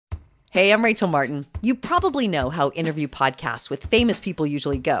Hey, I'm Rachel Martin. You probably know how interview podcasts with famous people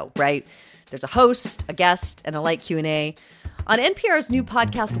usually go, right? There's a host, a guest, and a light Q&A. On NPR's new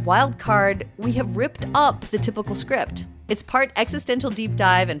podcast, Wildcard, we have ripped up the typical script. It's part existential deep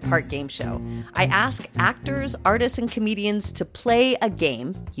dive and part game show. I ask actors, artists, and comedians to play a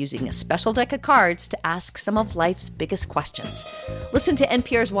game using a special deck of cards to ask some of life's biggest questions. Listen to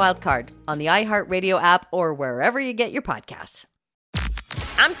NPR's Wildcard on the iHeartRadio app or wherever you get your podcasts.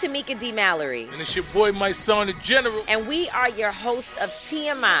 I'm Tamika D. Mallory. And it's your boy, my son, the General. And we are your hosts of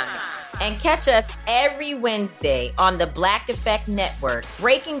TMI. And catch us every Wednesday on the Black Effect Network,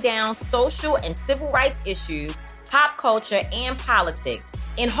 breaking down social and civil rights issues, pop culture, and politics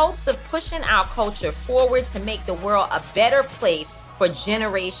in hopes of pushing our culture forward to make the world a better place for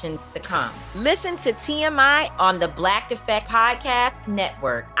generations to come. Listen to TMI on the Black Effect Podcast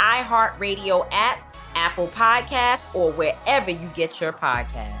Network, iHeartRadio app, Apple Podcasts, or wherever you get your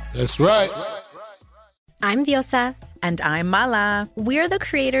podcasts. That's right. I'm Diosa. And I'm Mala. We're the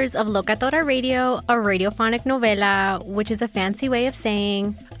creators of Locatora Radio, a radiophonic novela, which is a fancy way of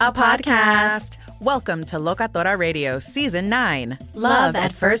saying a podcast. Welcome to Locatora Radio Season 9. Love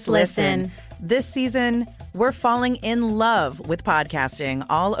at First Listen. This season, we're falling in love with podcasting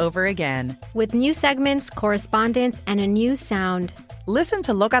all over again. With new segments, correspondence, and a new sound. Listen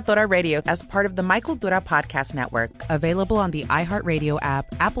to Locatora Radio as part of the Michael Dura Podcast Network, available on the iHeartRadio app,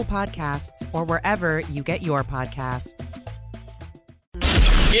 Apple Podcasts, or wherever you get your podcasts.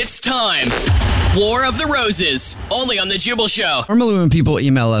 It's time. War of the Roses, only on the Jubal Show. Normally when people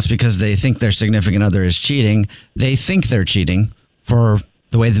email us because they think their significant other is cheating, they think they're cheating for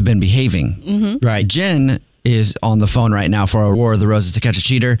the way they've been behaving. Mm-hmm. Right. Jen is on the phone right now for a War of the Roses to catch a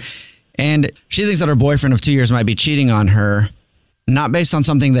cheater, and she thinks that her boyfriend of 2 years might be cheating on her. Not based on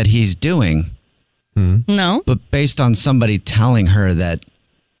something that he's doing. No. But based on somebody telling her that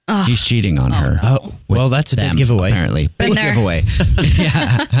he's cheating on her. Oh, well, that's a dead giveaway. Apparently. Big giveaway.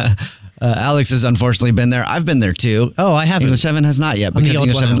 Yeah. Alex has unfortunately been there. I've been there too. Oh, I haven't. English 7 has not yet. I'm the odd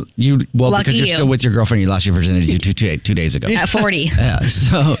English one 7, out. because you're still with your girlfriend. You lost your virginity two days ago. At 40. Yeah.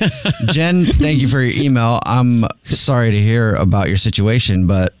 So, Jen, thank you for your email. I'm sorry to hear about your situation,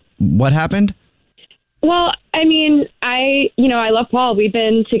 but what happened? Well, I mean, I love Paul. We've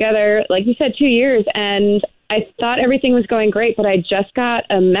been together, like you said, 2 years, and I thought everything was going great, but I just got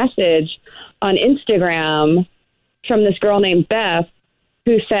a message on Instagram from this girl named Beth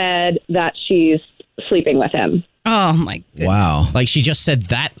who said that she's sleeping with him. Oh, my goodness. Wow. Like she just said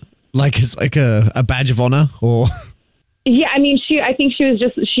that? Like it's like a badge of honor? Or Yeah, I mean, I think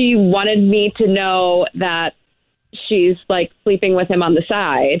she wanted me to know that she's like sleeping with him on the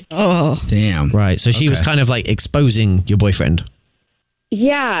side. Oh, damn. Right. So she was kind of like exposing your boyfriend.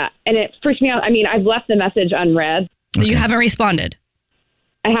 Yeah. And it freaked me out. I mean, I've left the message unread. So you haven't responded?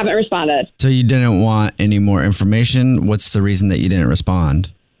 I haven't responded. So you didn't want any more information? What's the reason that you didn't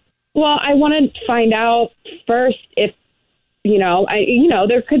respond? Well, I want to find out first if,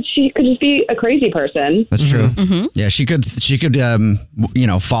 she could just be a crazy person. That's true. Mm-hmm. Yeah, she could,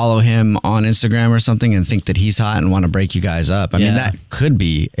 follow him on Instagram or something and think that he's hot and want to break you guys up. I mean, that could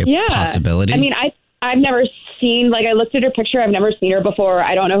be a possibility. I mean, I've never seen, I looked at her picture. I've never seen her before.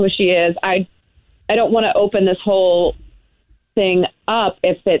 I don't know who she is. I don't want to open this whole thing up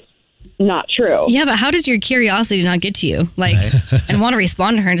if it's not true. Yeah, but how does your curiosity not get to you? And want to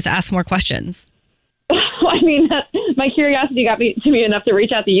respond to her and just ask more questions? I mean, my curiosity got to me enough to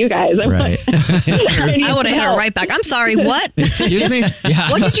reach out to you guys. Right. I would have hit her right back. I'm sorry, what? Excuse me?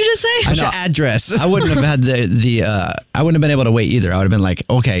 Yeah. What did you just say? What's your address? I wouldn't have had I wouldn't have been able to wait either. I would have been like,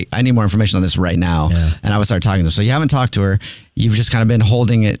 okay, I need more information on this right now. Yeah. And I would start talking to her. So you haven't talked to her. You've just kind of been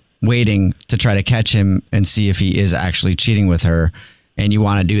holding it, waiting to try to catch him and see if he is actually cheating with her. And you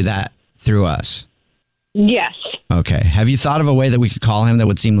want to do that through us. Yes. Okay. Have you thought of a way that we could call him that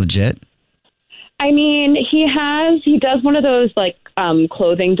would seem legit? I mean, he does one of those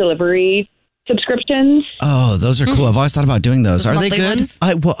clothing delivery subscriptions. Oh, those are cool. I've always thought about doing those. Are they good?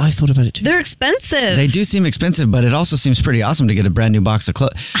 I thought about it too. They're expensive. They do seem expensive, but it also seems pretty awesome to get a brand new box of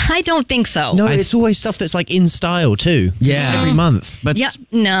clothes. I don't think so. No, it's always stuff that's like in style too. Yeah. It's every month. But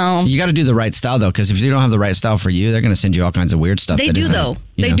no. You got to do the right style though, because if you don't have the right style for you, they're going to send you all kinds of weird stuff. They do though.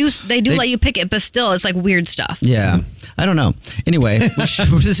 They do let you pick it, but still it's like weird stuff. Yeah. I don't know. Anyway,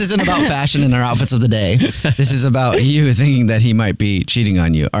 this isn't about fashion and our outfits of the day. This is about you thinking that he might be cheating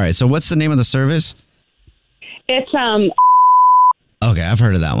on you. All right. So what's the name of the service? It's Okay, I've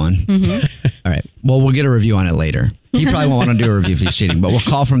heard of that one. Mm-hmm. All right. Well, we'll get a review on it later. He probably won't want to do a review if he's cheating, but we'll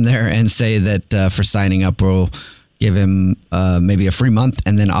call from there and say that for signing up, we'll give him maybe a free month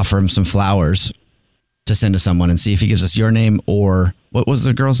and then offer him some flowers to send to someone and see if he gives us your name or what was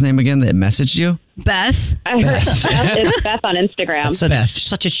the girl's name again that messaged you? Beth. I heard it's Beth on Instagram.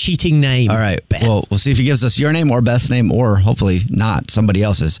 Such a cheating name. All right. Beth. Well, we'll see if he gives us your name or Beth's name or hopefully not somebody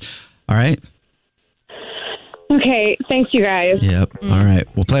else's. All right. Okay, thanks, you guys. Yep. All right.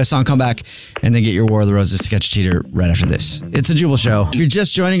 We'll play a song, come back, and then get your War of the Roses to catch a cheater right after this. It's a Jubal Show. If you're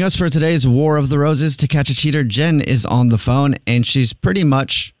just joining us for today's War of the Roses to catch a cheater, Jen is on the phone, and she's pretty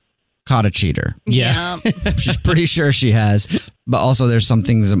much caught a cheater. Yeah. She's pretty sure she has, but also there's some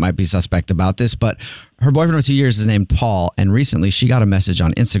things that might be suspect about this. But her boyfriend of 2 years is named Paul, and recently she got a message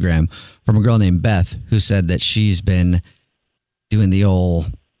on Instagram from a girl named Beth who said that she's been doing the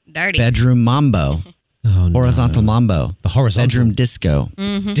old Dirty. bedroom mambo. Horizontal mambo. The horizontal. Bedroom disco.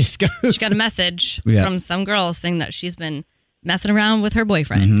 Disco. She got a message Yeah. from some girl saying that she's been messing around with her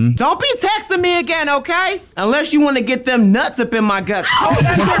boyfriend. Don't be texting me again, okay? Unless you want to get them nuts up in my guts.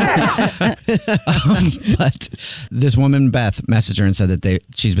 But this woman, Beth, messaged her and said that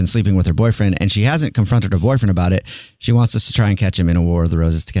she's been sleeping with her boyfriend, and she hasn't confronted her boyfriend about it. She wants us to try and catch him in a War of the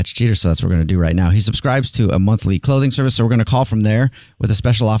Roses to catch a cheater, so that's what we're going to do right now. He subscribes to a monthly clothing service, so we're going to call from there with a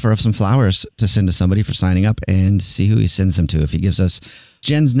special offer of some flowers to send to somebody for signing up and see who he sends them to. If he gives us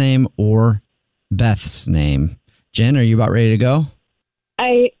Jen's name or Beth's name. Jen, are you about ready to go?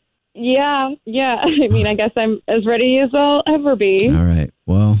 Yeah. I mean, I guess I'm as ready as I'll ever be. All right.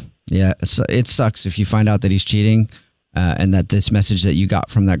 Well, yeah, it sucks if you find out that he's cheating and that this message that you got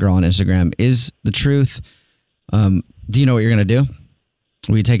from that girl on Instagram is the truth. Do you know what you're going to do?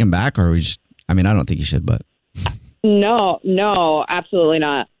 Will you take him back or I don't think you should, but. No, absolutely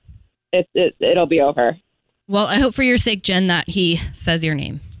not. It'll be over. Well, I hope for your sake, Jen, that he says your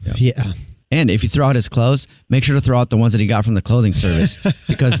name. Yeah. And if you throw out his clothes, make sure to throw out the ones that he got from the clothing service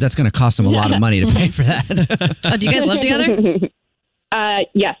because that's going to cost him a lot of money to pay for that. Oh, do you guys live together?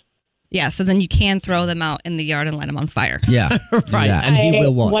 Yes. Yeah, so then you can throw them out in the yard and light them on fire. Yeah. Right. Yeah. And he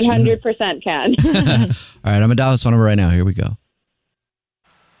will watch. 100% can. All right. I'm going to dial this phone number right now. Here we go.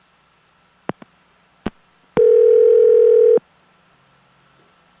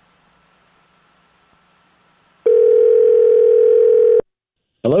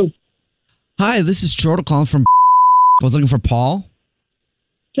 Hello. Hi, this is Jordan calling from. I was looking for Paul.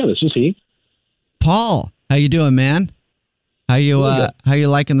 Yeah, this is he. Paul, how you doing, man? How you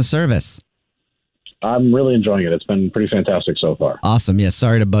liking the service? I'm really enjoying it. It's been pretty fantastic so far. Awesome. Yeah,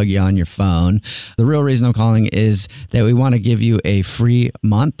 sorry to bug you on your phone. The real reason I'm calling is that we want to give you a free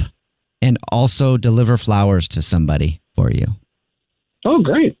month and also deliver flowers to somebody for you. Oh,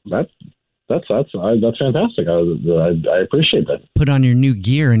 great. That's fantastic. I appreciate that. Put on your new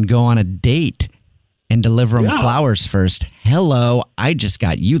gear and go on a date and deliver them flowers first. Hello, I just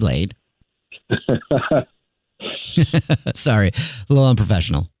got you laid. Sorry, a little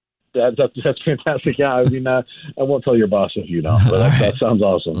unprofessional. That's fantastic. Yeah, I won't tell your boss if you know, but that sounds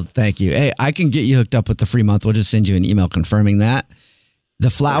awesome. Well, thank you. Hey, I can get you hooked up with the free month. We'll just send you an email confirming that. The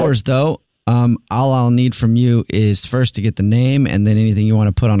flowers, though, all I'll need from you is first to get the name and then anything you want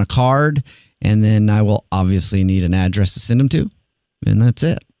to put on a card. And then I will obviously need an address to send them to. And that's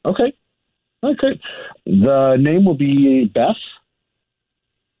it. Okay. The name will be Beth.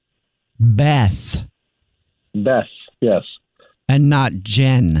 Beth. Beth, yes. And not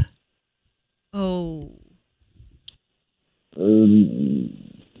Jen. Oh.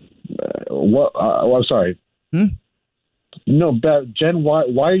 What? I'm sorry. No, Beth. Jen. Why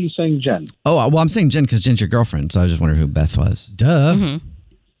are you saying Jen? Oh, well, I'm saying Jen because Jen's your girlfriend. So I was just wondering who Beth was. Duh. Mm-hmm.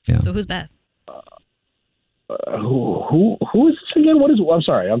 Yeah. So who's Beth? Who is this again? What is? I'm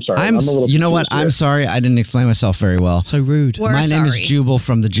sorry. I'm a little. You know what? confused here. I'm sorry. I didn't explain myself very well. So rude. We're name is sorry. Jubal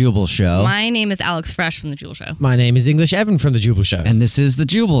from the Jubal Show. My name is Alex Fresh from the Jewel Show. My name is English Evan from the Jubal Show. And this is the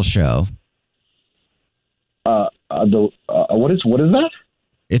Jubal Show. What is that?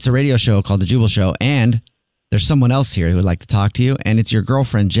 It's a radio show called the Jubal Show, and there's someone else here who would like to talk to you, and it's your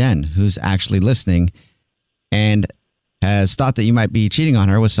girlfriend Jen who's actually listening, and has thought that you might be cheating on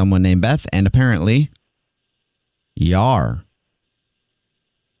her with someone named Beth, and apparently, you are.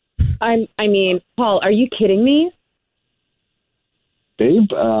 I mean, Paul, are you kidding me?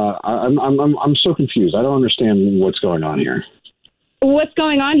 Babe, I'm so confused. I don't understand what's going on here. What's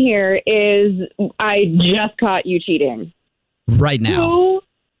going on here is I just caught you cheating. Right now. Who?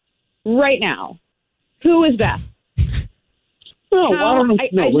 Right now. Who is Beth? No, I don't know.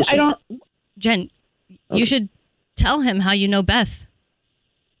 No, I don't. Jen, you should tell him how you know Beth.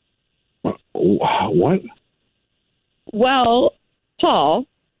 What? Well, Paul,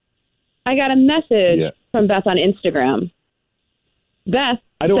 I got a message from Beth on Instagram. Beth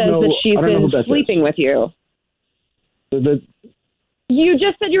says that she's been sleeping with you. You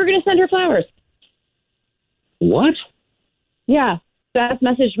just said you were going to send her flowers. What? Yeah. Beth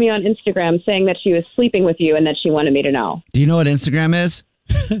messaged me on Instagram saying that she was sleeping with you and that she wanted me to know. Do you know what Instagram is?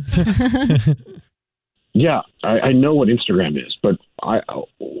 Yeah, I know what Instagram is, but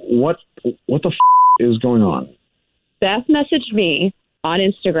what the is going on? Beth messaged me on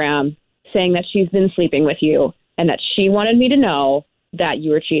Instagram saying that she's been sleeping with you and that she wanted me to know that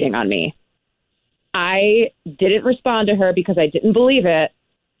you were cheating on me. I didn't respond to her because I didn't believe it.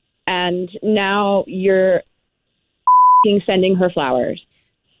 And now you're sending her flowers.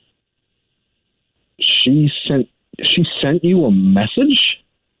 She sent you a message?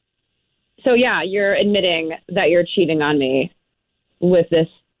 So yeah, you're admitting that you're cheating on me with this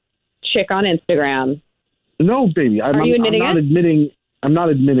chick on Instagram. No, baby. Are you admitting it? I'm not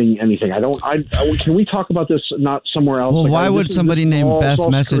admitting anything. Can we talk about this not somewhere else? Well, why would somebody named Beth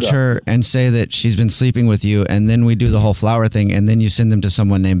message her and say that she's been sleeping with you, and then we do the whole flower thing, and then you send them to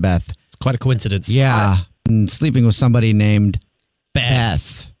someone named Beth? It's quite a coincidence. Yeah. And sleeping with somebody named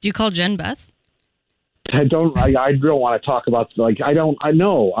Beth. Do you call Jen Beth? I don't want to talk about, I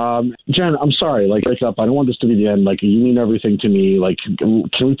know. Jen, I'm sorry. Wake up. I don't want this to be the end. You mean everything to me. Can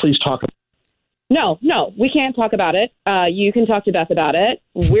we please talk? No, we can't talk about it. You can talk to Beth about it.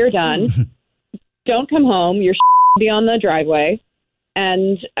 We're done. Don't come home. Your be on the driveway.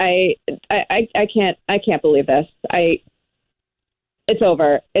 And I can't believe this. It's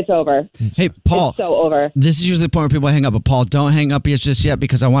over. It's over. Hey, Paul. It's so over. This is usually the point where people hang up, but Paul, don't hang up just yet,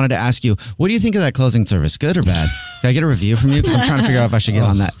 because I wanted to ask you, what do you think of that closing service? Good or bad? Can I get a review from you? Because I'm trying to figure out if I should get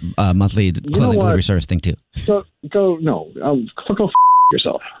on that monthly clothing delivery service thing too. Go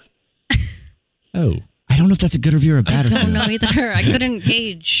yourself. Oh. I don't know if that's a good review or a bad review. I don't know either. I couldn't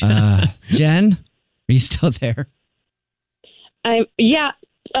gauge. Jen, are you still there? I'm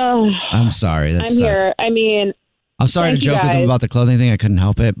sorry. That I'm sucks. here. I mean, I'm sorry to joke with him about the clothing thing. I couldn't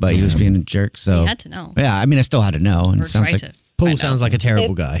help it, but he was being a jerk. So You had to know. Yeah, I mean, I still had to know. And it sounds like Paul sounds like a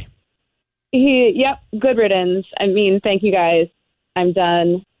terrible guy. Yep, good riddance. I mean, thank you guys. I'm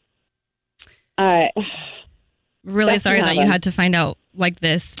done. Really That's sorry what that you happened. had to find out like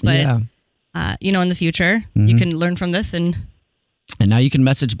this, but Yeah. In the future, you can learn from this and now you can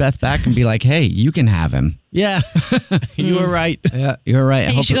message Beth back and be like, hey, you can have him. Yeah. You were right. Yeah, you're right.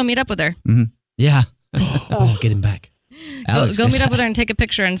 hey, you should go meet up with her. Mm-hmm. Yeah. Oh, get him back. Alex, Go meet up with her and take a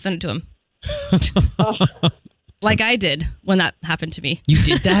picture and send it to him. Like I did when that happened to me. You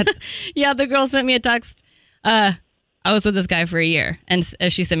did that? Yeah, the girl sent me a text. I was with this guy for a year, and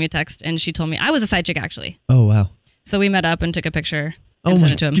she sent me a text, and she told me I was a side chick, actually. Oh, wow. So we met up and took a picture and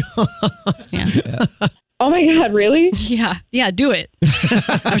sent it to him. Yeah. Oh my God, really? Yeah, do it.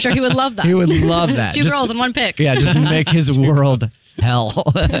 I'm sure he would love that. He would love that. Two girls in one pic. Yeah, just make his world hell.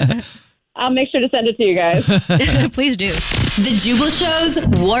 I'll make sure to send it to you guys. Please do. The Jubal Show's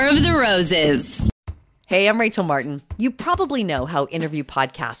War of the Roses. Hey, I'm Rachel Martin. You probably know how interview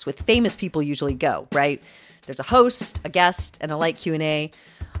podcasts with famous people usually go, right? There's a host, a guest, and a light Q&A.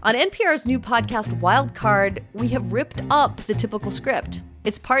 On NPR's new podcast, Wild Card, we have ripped up the typical script.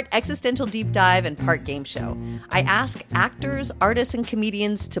 It's part existential deep dive and part game show. I ask actors, artists, and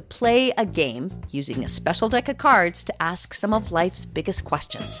comedians to play a game using a special deck of cards to ask some of life's biggest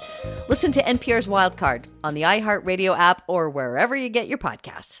questions. Listen to NPR's Wild Card on the iHeartRadio app or wherever you get your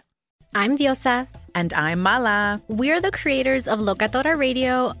podcasts. I'm Diosa. And I'm Mala. We're the creators of Locatora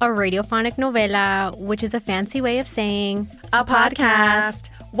Radio, a radiophonic novela, which is a fancy way of saying a podcast.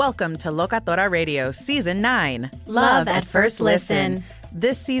 Welcome to Locatora Radio Season 9. Love at First Listen.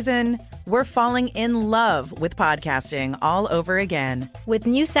 This season, we're falling in love with podcasting all over again. With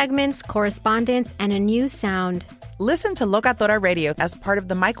new segments, correspondence, and a new sound. Listen to Locatora Radio as part of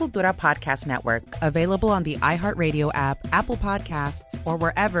the Michael Dura Podcast Network, available on the iHeartRadio app, Apple Podcasts, or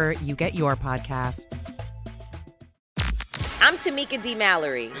wherever you get your podcasts. I'm Tamika D.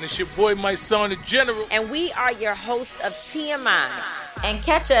 Mallory. And it's your boy, my son, the General. And we are your hosts of TMI. And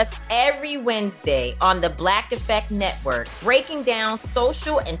catch us every Wednesday on the Black Effect Network, breaking down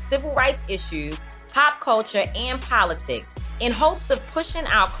social and civil rights issues, pop culture, and politics in hopes of pushing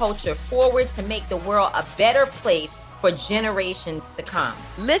our culture forward to make the world a better place for generations to come.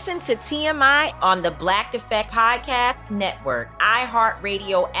 Listen to TMI on the Black Effect Podcast Network,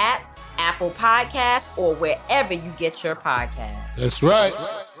 iHeartRadio app, Apple Podcasts, or wherever you get your podcasts. That's right.